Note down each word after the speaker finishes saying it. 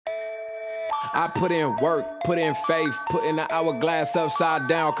I put in work, put in faith, putting the hourglass upside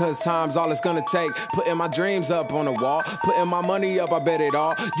down, cause time's all it's gonna take. Putting my dreams up on the wall, putting my money up, I bet it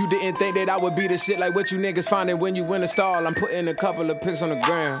all. You didn't think that I would be the shit like what you niggas finding when you win a stall. I'm putting a couple of pics on the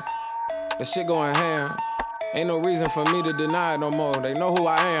gram, that shit going ham. Ain't no reason for me to deny it no more, they know who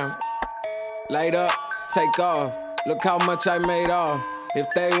I am. Light up, take off, look how much I made off. If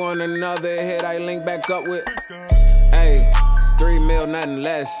they want another hit, I link back up with, hey, 3 mil, nothing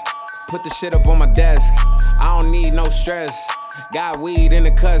less. Put the shit up on my desk, I don't need no stress. Got weed in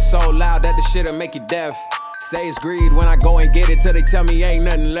the cut so loud that the shit'll make you deaf. Say it's greed when I go and get it till they tell me ain't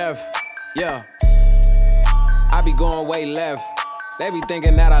nothing left. Yeah, I be going way left. They be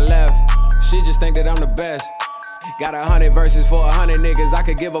thinking that I left, she just think that I'm the best. Got 100 verses for 100 niggas, I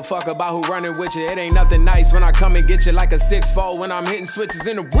could give a fuck about who running with you. It ain't nothing nice when I come and get you like a 6'4" when I'm hitting switches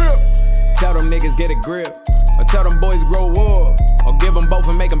in the whip. Tell them niggas get a grip, or tell them boys grow up, or give them both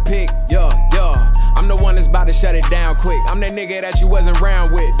and make them pick. Yeah, I'm the one that's about to shut it down quick. I'm that nigga that you wasn't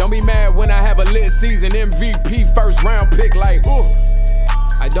round with. Don't be mad when I have a lit season, MVP first round pick like, ooh.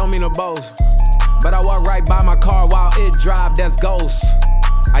 I don't mean to boast, but I walk right by my car while it drive, that's ghost.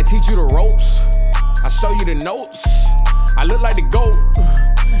 I teach you the ropes, I show you the notes, I look like the GOAT.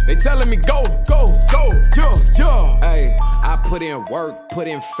 They telling me go, yeah. Hey, I put in work, put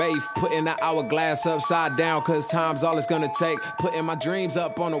in faith, putting the hourglass upside down, cause time's all it's gonna take. Putting my dreams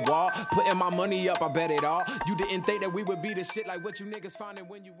up on the wall, putting my money up, I bet it all. You didn't think that we would be the shit like what you niggas finding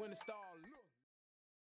when you win a star.